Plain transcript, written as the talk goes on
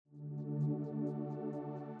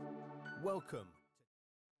Welcome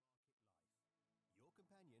to your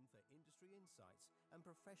companion for industry insights and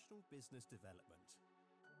professional business development.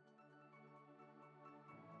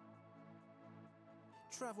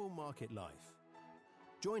 Travel Market Life.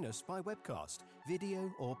 Join us by webcast,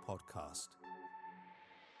 video or podcast.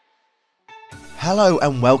 Hello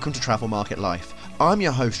and welcome to Travel Market Life. I'm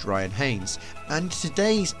your host Ryan Haynes, and in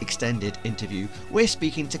today's extended interview we're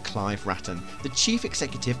speaking to Clive Wratton, the Chief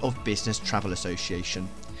Executive of Business Travel Association.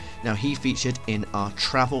 Now, he featured in our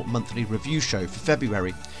Travel Monthly Review show for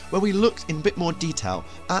February, where we looked in a bit more detail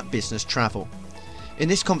at business travel. In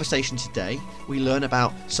this conversation today, we learn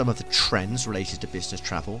about some of the trends related to business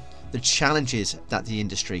travel, the challenges that the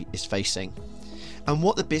industry is facing, and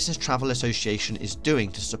what the Business Travel Association is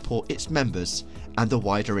doing to support its members and the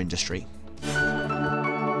wider industry.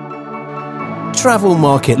 Travel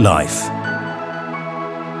Market Life.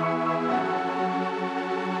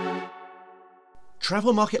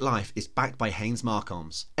 Travel Market Life is backed by Haynes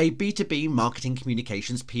Marcoms, a B2B marketing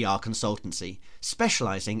communications PR consultancy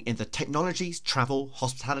specialising in the technologies, travel,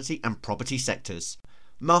 hospitality and property sectors.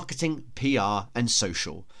 Marketing, PR and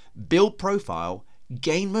social. Build profile,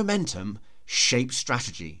 gain momentum, shape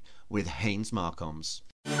strategy with Haynes Marcoms.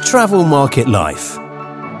 Travel Market Life.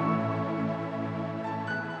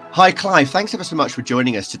 Hi Clive, thanks ever so much for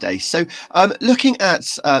joining us today. So looking at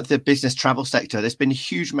the business travel sector, there's been a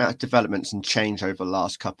huge amount of developments and change over the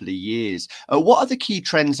last couple of years. What are the key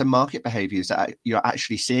trends and market behaviours that you're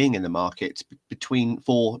actually seeing in the market for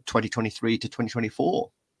 2023 to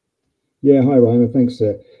 2024? Yeah, hi Ryan, thanks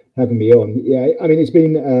for having me on. Yeah, I mean, it's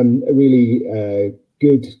been a really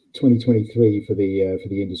good 2023 for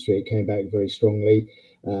the industry. It came back very strongly.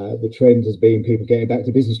 The trend has been people getting back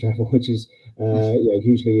to business travel, which is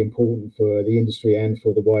hugely important for the industry and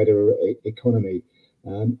for the wider economy.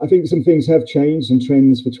 I think some things have changed and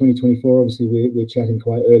trends for 2024. Obviously, we're chatting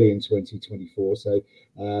quite early in 2024, so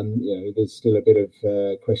there's still a bit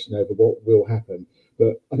of question over what will happen.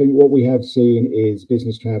 But I think what we have seen is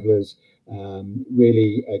business travellers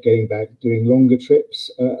really getting back, doing longer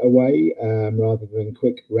trips away rather than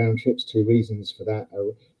quick round trips. Two reasons for that.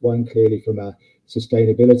 One, clearly from a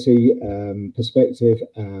sustainability perspective,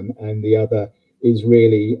 and the other is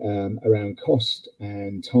really around cost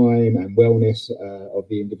and time and wellness of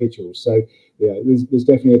the individual. So yeah, there's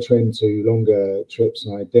definitely a trend to longer trips,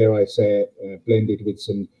 and I dare I say it, blended with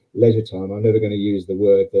some leisure time. I'm never going to use the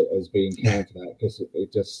word that has been canned for that because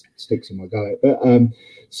it just sticks in my gullet. But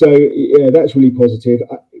so yeah, that's really positive.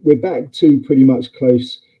 We're back to pretty much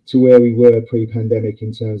close to where we were pre-pandemic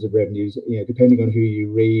in terms of revenues. Depending on who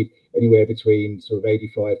you read, anywhere between sort of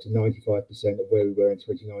 85 to 95% of where we were in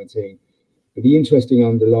 2019. But the interesting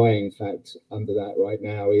underlying fact under that right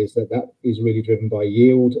now is that is really driven by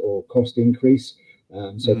yield or cost increase.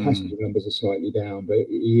 So passenger numbers are slightly down, but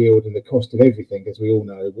yield and the cost of everything, as we all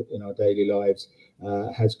know in our daily lives,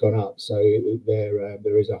 has gone up. So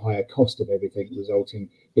there is a higher cost of everything, resulting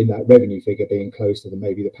in that revenue figure being closer than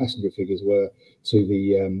maybe the passenger figures were to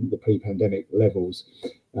the pre-pandemic levels.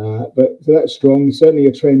 But so that's strong. Certainly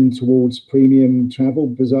a trend towards premium travel,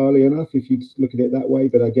 bizarrely enough, if you look at it that way.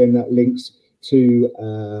 But again, that links to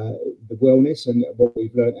the wellness and what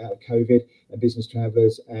we've learned out of COVID, and business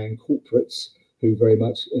travellers and corporates who very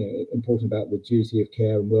much important about the duty of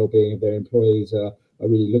care and well-being of their employees are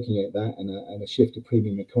really looking at that, and a shift to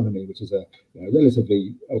premium economy, which is a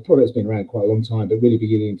relatively product that's been around quite a long time, but really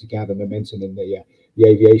beginning to gather momentum in the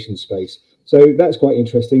aviation space. So that's quite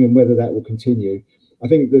interesting, and whether that will continue. I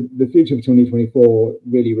think the future of 2024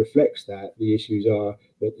 really reflects that. The issues are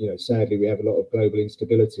that sadly we have a lot of global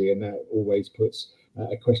instability, and that always puts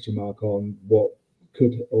a question mark on what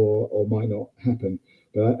could or might not happen.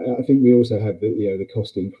 But I think we also have the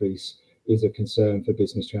cost increase is a concern for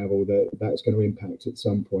business travel that's going to impact at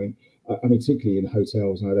some point. I mean, particularly in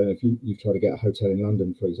hotels. And I don't know if you've tried to get a hotel in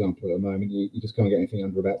London, for example, at the moment. You just can't get anything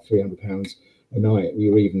under about £300 a night. We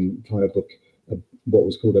were even trying to book what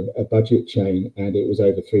was called a budget chain, and it was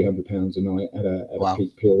over £300 a night at a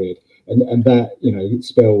peak period. And that it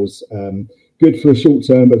spells good for a short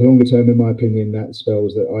term, but longer term, in my opinion, that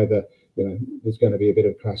spells that either there's going to be a bit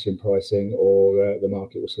of crash in pricing, or the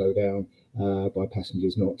market will slow down by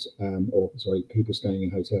passengers people staying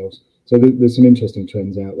in hotels. So there's some interesting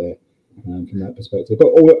trends out there from that perspective. But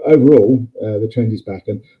overall, the trend is back.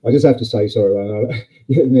 And I just have to say, sorry,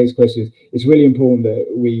 the next question is, it's really important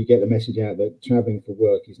that we get the message out that travelling for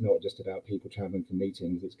work is not just about people travelling for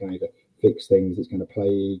meetings. It's going to fix things. It's going to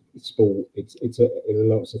play sport. It's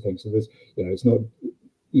lots of things. So there's, it's not,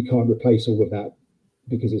 you can't replace all of that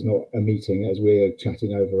because it's not a meeting as we're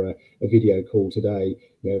chatting over a video call today.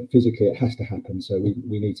 Physically it has to happen. So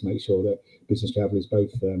we need to make sure that business travel is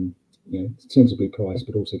both sensibly priced,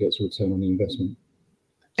 but also gets a return on the investment.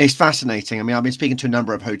 It's fascinating. I mean, I've been speaking to a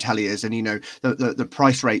number of hoteliers, and the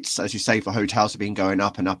price rates, as you say, for hotels have been going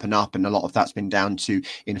up and up and up, and a lot of that's been down to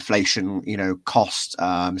inflation, cost,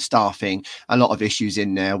 staffing, a lot of issues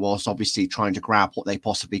in there, whilst obviously trying to grab what they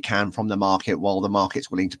possibly can from the market while the market's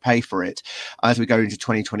willing to pay for it. As we go into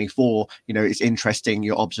 2024, it's interesting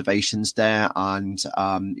your observations there, and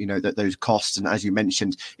that those costs, and as you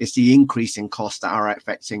mentioned, it's the increase in costs that are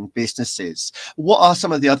affecting businesses. What are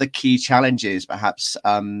some of the other key challenges, perhaps?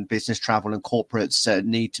 Business travel and corporates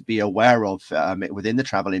need to be aware of within the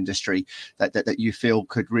travel industry that you feel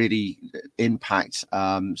could really impact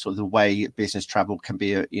sort of the way business travel can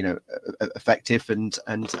be effective and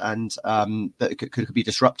that could be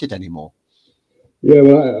disrupted anymore? Yeah,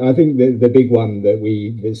 well, I think the big one that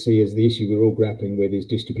we see as the issue we're all grappling with is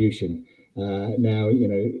distribution. Now,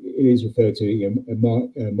 it is referred to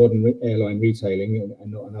modern airline retailing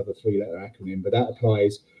and not another three-letter acronym, but that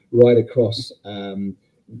applies right across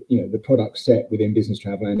the product set within business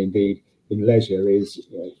travel and indeed in leisure is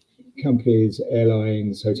companies,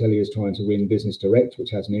 airlines, hoteliers trying to win business direct,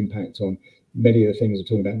 which has an impact on many of the things we're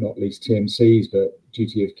talking about, not least TMCs, but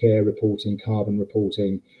duty of care reporting, carbon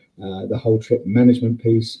reporting, the whole trip management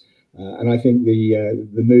piece. And I think the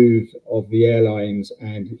move of the airlines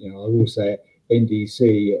and, I will say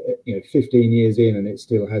NDC, 15 years in and it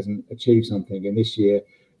still hasn't achieved something. And this year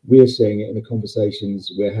we're seeing it in the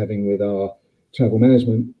conversations we're having with our travel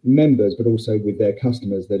management members, but also with their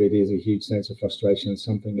customers, that it is a huge sense of frustration,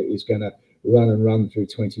 something that is going to run through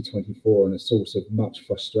 2024 and a source of much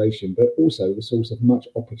frustration, but also a source of much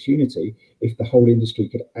opportunity if the whole industry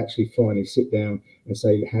could actually finally sit down and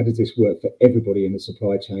say, how does this work for everybody in the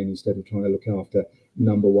supply chain instead of trying to look after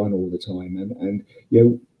number one all the time? And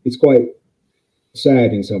it's quite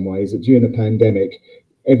sad in some ways that during the pandemic,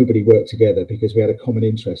 everybody worked together because we had a common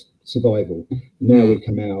interest, survival. Now we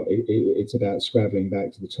come out, it's about scrabbling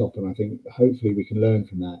back to the top. And I think hopefully we can learn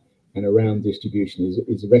from that. And around distribution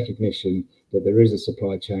is a recognition that there is a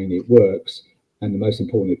supply chain, it works. And the most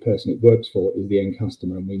important person it works for is the end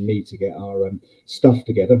customer. And we need to get our stuff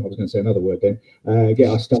together. I was going to say another word then, get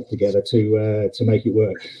our stuff together to make it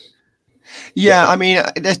work. Yeah, I mean,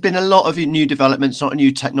 there's been a lot of new developments, not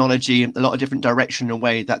new technology, a lot of different direction and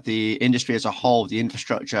way that the industry as a whole, the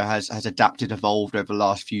infrastructure has adapted, evolved over the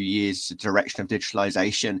last few years to the direction of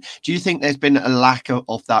digitalization. Do you think there's been a lack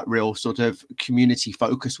of that real sort of community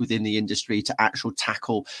focus within the industry to actually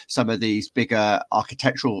tackle some of these bigger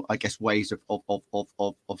architectural, I guess, ways of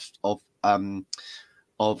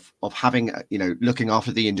having, looking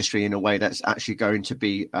after the industry in a way that's actually going to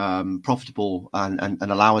be profitable and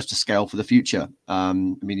allow us to scale for the future? I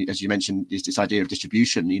mean, as you mentioned, this idea of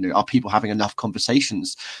distribution, are people having enough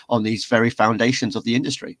conversations on these very foundations of the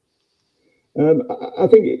industry? I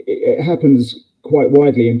think it happens quite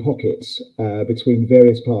widely in pockets between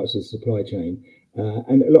various parts of the supply chain.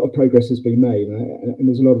 And a lot of progress has been made, and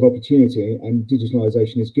there's a lot of opportunity, and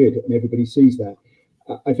digitalization is good, and everybody sees that.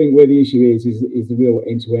 I think where the issue is the real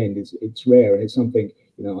end-to-end. It's rare, and it's something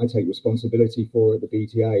I take responsibility for at the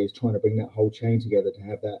BTA, is trying to bring that whole chain together to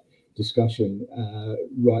have that discussion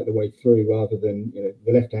right the way through, rather than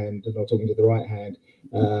the left hand and not talking to the right hand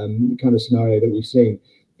kind of scenario that we've seen.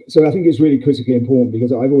 So I think it's really critically important,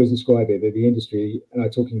 because I've always described it that the industry, and I'm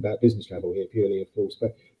talking about business travel here purely, of course,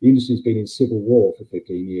 but the industry's been in civil war for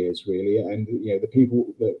 15 years, really. And, the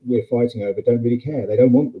people that we're fighting over don't really care. They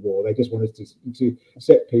don't want the war. They just want us to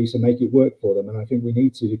set peace and make it work for them. And I think we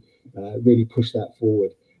need to really push that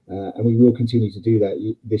forward. And we will continue to do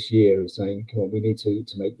that this year, of saying, come on, we need to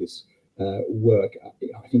make this work.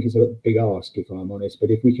 I think it's a big ask, if I'm honest, but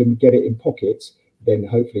if we can get it in pockets, then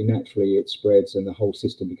hopefully naturally it spreads and the whole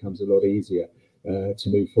system becomes a lot easier to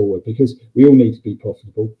move forward, because we all need to be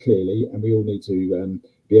profitable, clearly, and we all need to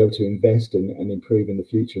be able to invest and improve in the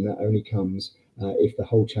future. And that only comes if the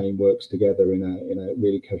whole chain works together in a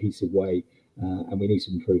really cohesive way, and we need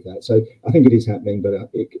to improve that. So I think it is happening, but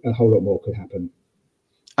a whole lot more could happen.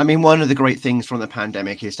 I mean, one of the great things from the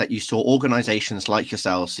pandemic is that you saw organizations like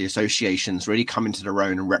yourselves, the associations, really come into their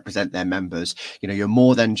own and represent their members. You're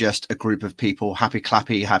more than just a group of people happy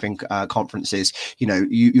clappy having conferences.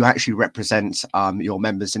 You actually represent your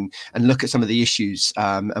members and look at some of the issues.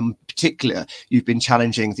 And in particular, you've been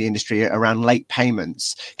challenging the industry around late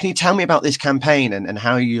payments. Can you tell me about this campaign and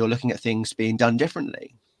how you're looking at things being done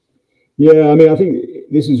differently? Yeah, I mean, I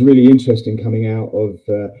think this is really interesting coming out of,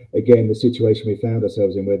 again, the situation we found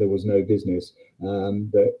ourselves in, where there was no business.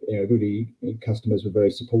 But really, customers were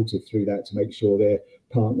very supportive through that to make sure their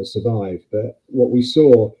partners survived. But what we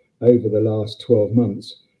saw over the last 12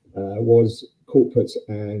 months was corporates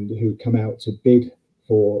and who come out to bid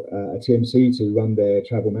for a TMC to run their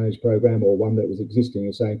travel managed program, or one that was existing,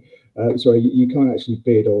 and saying, sorry, you can't actually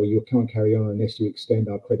bid, or you can't carry on unless you extend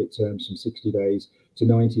our credit terms from 60 days to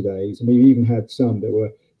 90 days. And we even had some that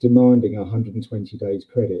were demanding 120 days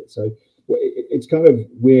credit. So it's kind of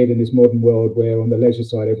weird in this modern world where on the leisure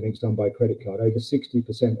side, everything's done by credit card. Over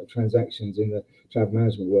 60% of transactions in the travel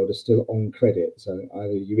management world are still on credit. So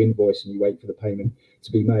either you invoice and you wait for the payment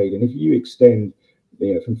to be made. And if you extend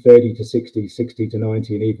from 30 to 60, 60 to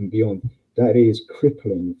 90, and even beyond, that is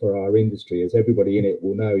crippling for our industry, as everybody in it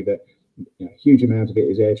will know that a huge amount of it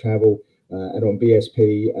is air travel. And on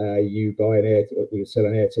BSP, you sell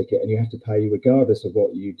an air ticket and you have to pay regardless of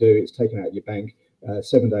what you do. It's taken out of your bank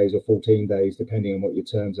 7 days or 14 days, depending on what your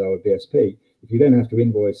terms are with BSP. If you then have to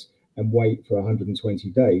invoice and wait for 120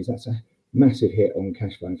 days, that's a massive hit on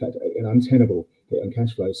cash flow. In fact, an untenable hit on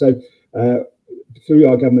cash flow. So through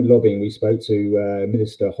our government lobbying, we spoke to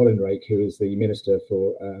Minister Hollenrake, who is the Minister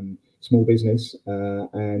for Small Business,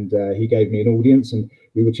 and he gave me an audience, and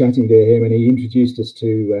we were chatting to him, and he introduced us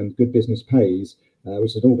to Good Business Pays,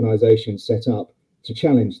 which is an organisation set up to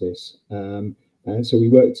challenge this. And so we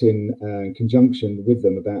worked in conjunction with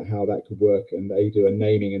them about how that could work, and they do a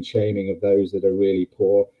naming and shaming of those that are really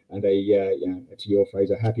poor, and to your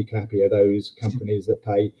phrase, a happy clappy of those companies that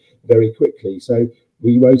pay very quickly. So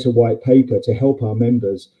we wrote a white paper to help our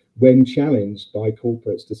members when challenged by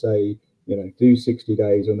corporates to say, do 60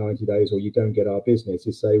 days or 90 days or you don't get our business,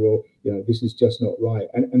 is say, well, this is just not right.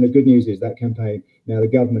 And the good news is that campaign, now the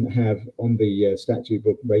government have on the statute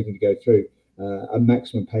book waiting to go through a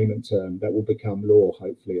maximum payment term that will become law,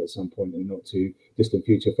 hopefully, at some point in the not too distant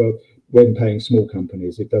future for when paying small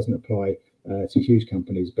companies. It doesn't apply to huge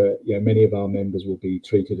companies, but many of our members will be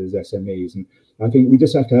treated as SMEs. And I think we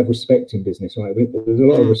just have to have respect in business, right? There's a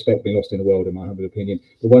lot of respect being lost in the world, in my humble opinion,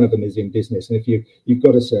 but one of them is in business. And if you've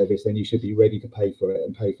got a service, then you should be ready to pay for it,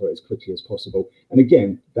 and pay for it as quickly as possible. And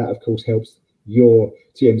again, that of course helps your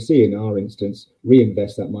TMC, in our instance,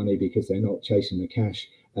 reinvest that money because they're not chasing the cash,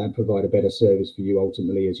 and provide a better service for you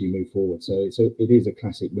ultimately as you move forward. So it is a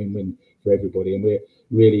classic win-win for everybody, and we're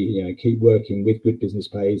really keep working with Good Business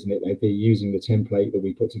Pays, and they're using the template that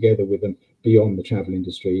we put together with them beyond the travel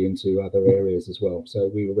industry into other areas as well. So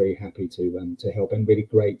we were very happy to help, and really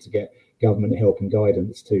great to get government help and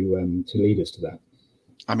guidance to lead us to that.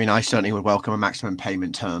 I mean, I certainly would welcome a maximum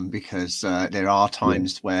payment term, because there are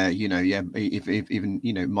times where, if even,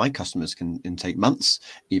 my customers can take months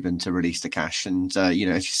even to release the cash. And, as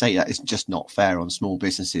you say, that is just not fair on small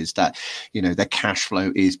businesses that, their cash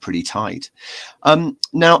flow is pretty tight.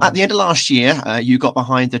 Now, at the end of last year, you got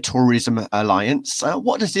behind the Tourism Alliance.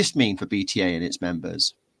 What does this mean for BTA and its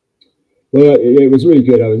members? Well, it was really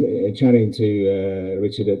good. I was chatting to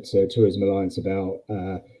Richard at Tourism Alliance about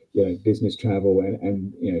business travel,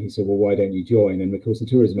 and he said, well, why don't you join? And of course, the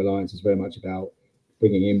Tourism Alliance is very much about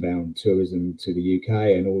bringing inbound tourism to the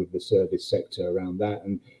UK and all of the service sector around that.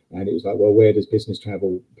 And it was like, well, where does business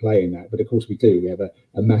travel play in that? But of course we do. We have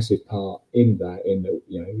a massive part in that, in that,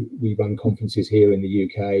 we run conferences here in the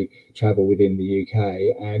UK, travel within the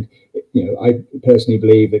UK. And, I personally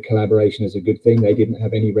believe that collaboration is a good thing. They didn't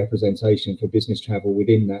have any representation for business travel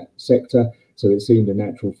within that sector, so it seemed a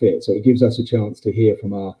natural fit. So it gives us a chance to hear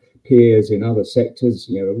from our peers in other sectors,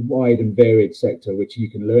 a wide and varied sector, which you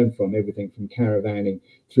can learn from. Everything from caravanning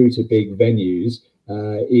through to big venues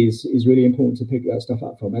is really important to pick that stuff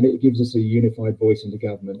up from. And it gives us a unified voice into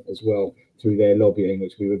government as well through their lobbying,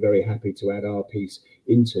 which we were very happy to add our piece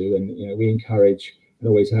into. And, we encourage, and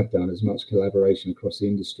always have done, as much collaboration across the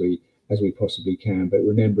industry as we possibly can, but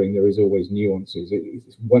remembering there is always nuances.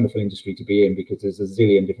 It's a wonderful industry to be in because there's a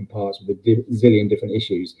zillion different parts with a zillion different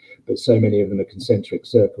issues, but so many of them are concentric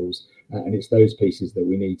circles, and it's those pieces that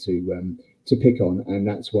we need to pick on, and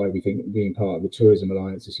that's why we think being part of the Tourism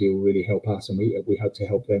Alliance this year will really help us, and we hope to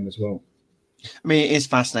help them as well. I mean, it is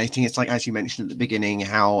fascinating. It's like, as you mentioned at the beginning,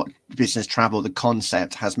 how business travel, the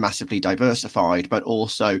concept, has massively diversified, but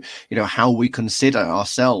also, how we consider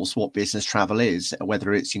ourselves what business travel is,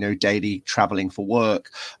 whether it's, daily traveling for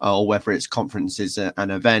work, or whether it's conferences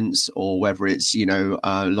and events, or whether it's,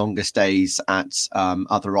 longer stays at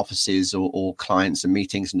other offices or clients and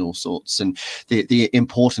meetings and all sorts. And the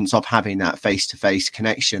importance of having that face-to-face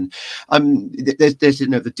connection. There's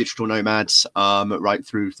the digital nomads, right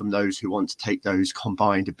through from those who want to take take those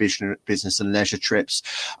combined business and leisure trips.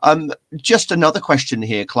 Just another question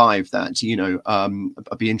here, Clive, that,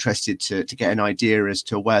 I'd be interested to get an idea as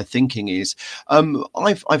to where thinking is.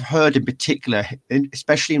 I've heard in particular,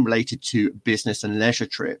 especially related to business and leisure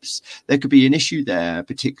trips, there could be an issue there,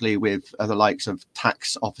 particularly with the likes of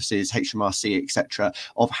tax offices, HMRC, etc.,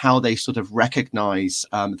 of how they sort of recognise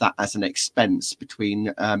that as an expense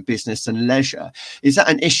between business and leisure. Is that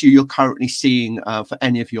an issue you're currently seeing for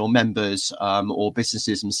any of your members or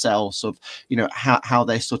businesses themselves, of how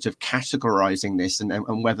they're sort of categorising this,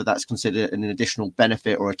 and whether that's considered an additional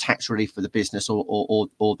benefit or a tax relief for the business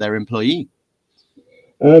or their employee?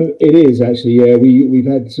 It is actually, yeah. We've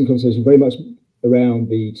had some conversation very much around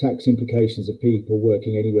the tax implications of people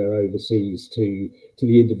working anywhere overseas to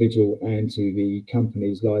the individual and to the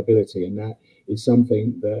company's liability, and that is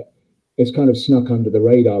something that it's kind of snuck under the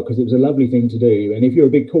radar because it was a lovely thing to do. And if you're a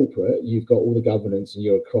big corporate, you've got all the governance and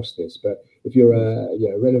you're across this. But if you're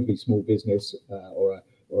a relatively small business or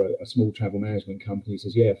a small travel management company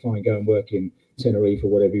says, yeah, fine, go and work in Tenerife or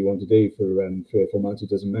whatever you want to do for 3 or 4 months, it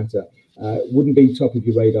doesn't matter. Wouldn't be top of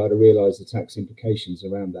your radar to realise the tax implications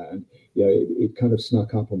around that. And it kind of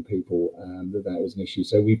snuck up on people that was an issue.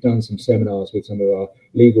 So we've done some seminars with some of our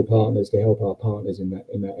legal partners to help our partners in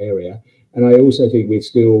that area. And I also think we're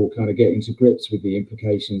still kind of getting to grips with the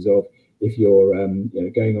implications of if you're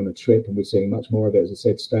going on a trip, and we're seeing much more of it, as I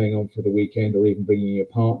said, staying on for the weekend or even bringing your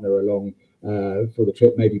partner along for the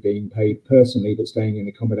trip, maybe being paid personally, but staying in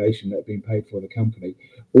accommodation that have been paid for the company.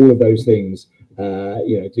 All of those things,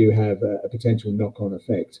 do have a potential knock-on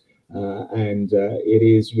effect. And it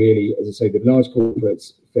is really, as I say, the large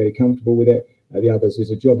corporates fairly comfortable with it. The others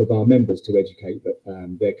is a job of our members to educate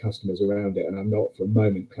their customers around it. And I'm not for a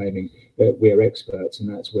moment claiming that we're experts, and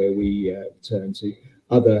that's where we turn to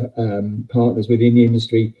other partners within the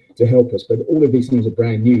industry to help us. But all of these things are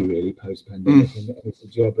brand new, really, post-pandemic, and it's the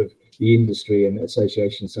job of the industry and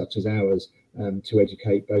associations such as ours to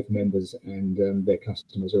educate both members and their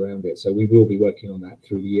customers around it. So we will be working on that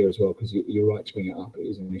through the year as well, because you're right to bring it up. It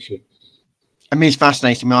is an issue. I mean, it's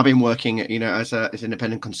fascinating. I've been working, as an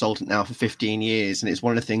independent consultant now for 15 years, and it's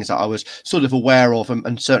one of the things that I was sort of aware of,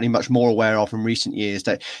 and certainly much more aware of in recent years,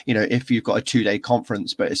 that, if you've got a 2-day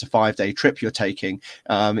conference, but it's a 5-day trip you're taking,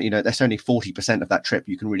 that's only 40% of that trip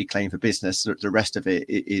you can really claim for business. The rest of it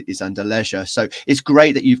is under leisure. So it's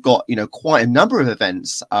great that you've got, quite a number of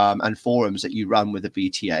events and forums that you run with the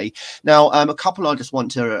VTA. Now, a couple I just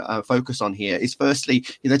want to focus on here is, firstly,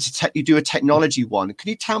 you do a technology one. Can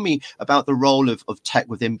you tell me about the role of tech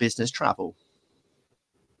within business travel?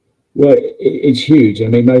 Well, it's huge. I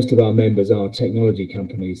mean, most of our members are technology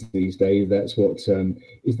companies these days. That's what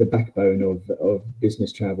is the backbone of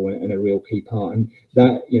business travel, and a real key part. And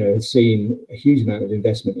that, has seen a huge amount of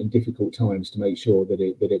investment in difficult times to make sure that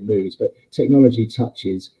it moves. But technology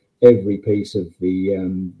touches every piece of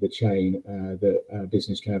the chain that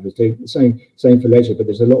business travelers do. Same for leisure, but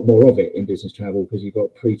there's a lot more of it in business travel, because you've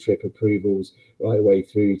got pre-trip approvals right away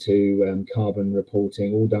through to carbon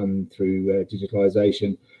reporting, all done through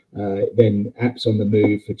digitalization. Then apps on the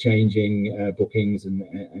move for changing bookings and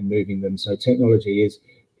moving them. So technology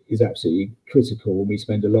is absolutely critical, and we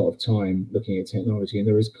spend a lot of time looking at technology, and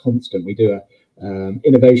there is constant. We do a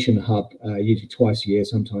innovation hub usually twice a year,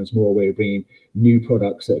 sometimes more, where we're bringing new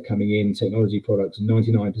products that are coming in, technology products,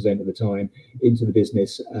 99% of the time, into the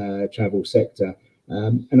business travel sector.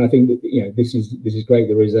 And I think that this is great.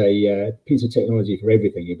 There is a piece of technology for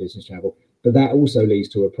everything in business travel, but that also leads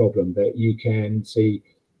to a problem that you can see.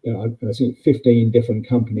 I see 15 different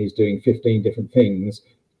companies doing 15 different things,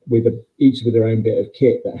 each with their own bit of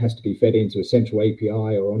kit that has to be fed into a central API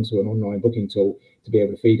or onto an online booking tool to be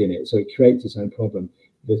able to feed in it. So it creates its own problem,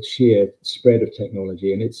 the sheer spread of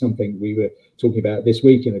technology. And it's something we were talking about this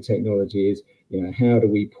week in the technology is, how do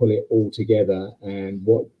we pull it all together, and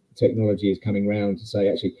what technology is coming around to say,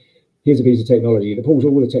 actually, here's a piece of technology that pulls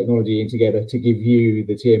all the technology in together to give you,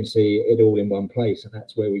 the TMC, it all in one place. And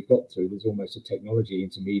that's where we've got to. There's almost a technology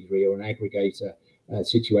intermediary or an aggregator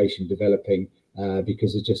situation developing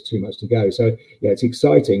because there's just too much to go. So it's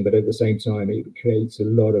exciting, but at the same time, it creates a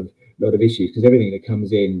lot of issues, because everything that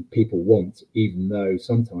comes in, people want, even though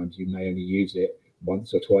sometimes you may only use it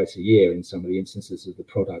once or twice a year in some of the instances of the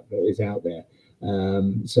product that is out there.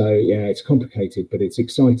 It's complicated, but it's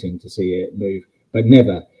exciting to see it move. But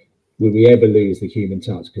never will we ever lose the human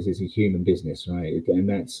touch, because it's a human business, right? And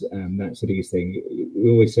that's the biggest thing. We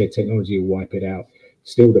always say technology will wipe it out.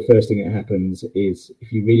 Still, the first thing that happens is,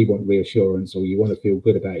 if you really want reassurance or you want to feel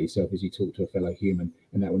good about yourself, is you talk to a fellow human,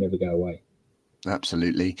 and that will never go away.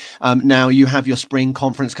 Absolutely. Now you have your spring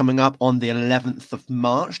conference coming up on the 11th of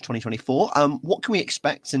March, 2024. What can we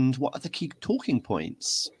expect and what are the key talking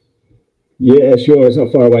points? Yeah, sure. It's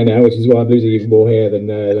not far away now, which is why I'm losing even more hair than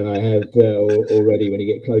I have already when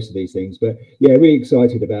you get close to these things. But yeah, really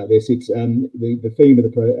excited about this. It's the theme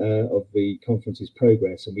of the conference is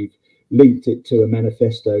progress, and we've linked it to a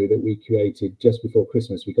manifesto that we created just before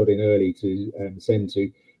Christmas. We got in early to send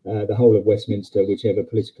to the whole of Westminster, whichever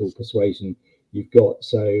political persuasion you've got.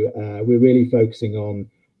 So we're really focusing on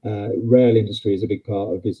rail industry is a big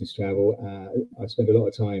part of business travel. I spend a lot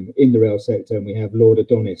of time in the rail sector, and we have Lord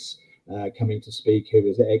Adonis coming to speak, who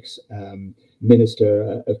is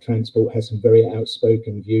ex-Minister of Transport, has some very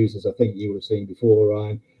outspoken views, as I think you were seeing before,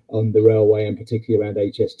 Ryan, on the railway, and particularly around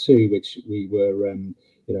HS2, which we were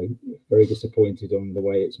very disappointed on the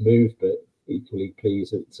way it's moved, but equally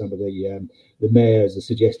pleased that some of the mayors are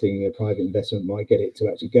suggesting a private investment might get it to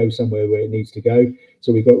actually go somewhere where it needs to go.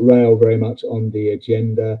 So we've got rail very much on the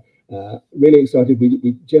agenda. Really excited.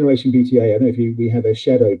 We Generation BTA, I don't know if we have a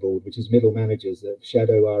shadow board, which is middle managers that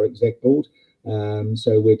shadow our exec board.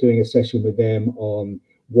 So we're doing a session with them on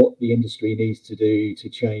what the industry needs to do to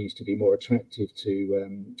change to be more attractive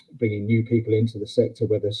to bringing new people into the sector,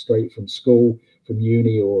 whether straight from school, from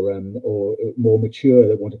uni, or more mature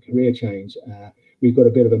that want a career change. We've got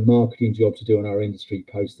a bit of a marketing job to do in our industry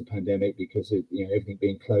post the pandemic, because everything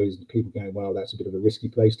being closed and people going, wow, that's a bit of a risky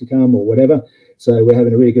place to come or whatever. So we're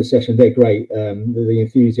having a really good session. They're great. The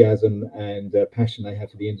enthusiasm and passion they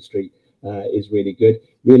have for the industry is really good.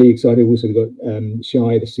 Really excited. Also, we've got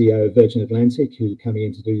Shai, the CEO of Virgin Atlantic, who's coming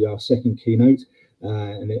in to do our second keynote.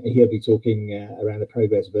 And he'll be talking around the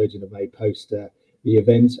progress Virgin have made post the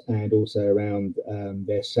event, and also around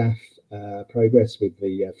their SAF progress with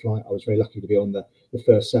the flight. I was very lucky to be on the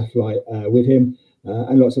first SAF flight with him,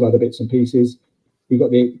 and lots of other bits and pieces. We've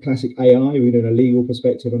got the classic AI. We're doing a legal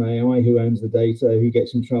perspective on AI, who owns the data, who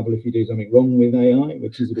gets in trouble if you do something wrong with AI,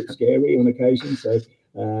 which is a bit scary on occasion. So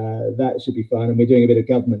that should be fun. And we're doing a bit of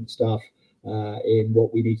government stuff in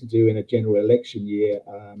what we need to do in a general election year.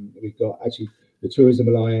 We've got actually the Tourism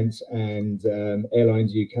Alliance and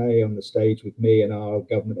Airlines UK on the stage with me and our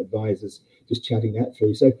government advisors, just chatting that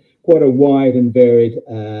through. So quite a wide and varied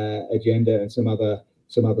agenda, and some other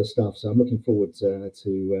stuff. So I'm looking forward to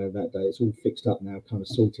that day. It's all fixed up now, kind of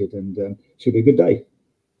sorted, and should be a good day.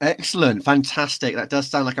 Excellent. Fantastic. That does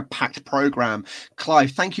sound like a packed program. Clive,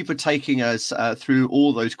 thank you for taking us through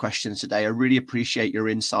all those questions today. I really appreciate your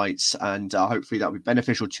insights, and hopefully that will be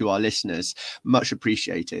beneficial to our listeners. Much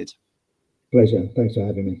appreciated. Pleasure. Thanks for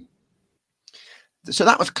having me. So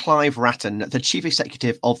that was Clive Wratten, the Chief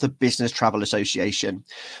Executive of the Business Travel Association.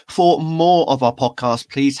 For more of our podcast,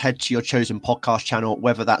 please head to your chosen podcast channel,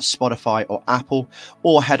 whether that's Spotify or Apple,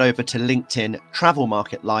 or head over to LinkedIn, Travel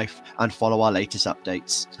Market Life, and follow our latest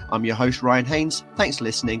updates. I'm your host, Ryan Haynes. Thanks for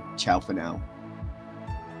listening. Ciao for now.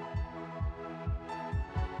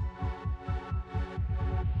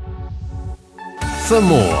 For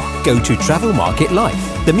more, go to Travel Market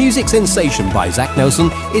Life. The music Sensation by Zach Nelson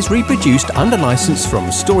is reproduced under license from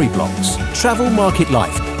Storyblocks. Travel Market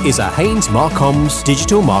Life is a Haynes Marcoms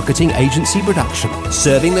digital marketing agency production,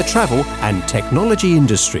 serving the travel and technology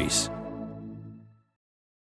industries.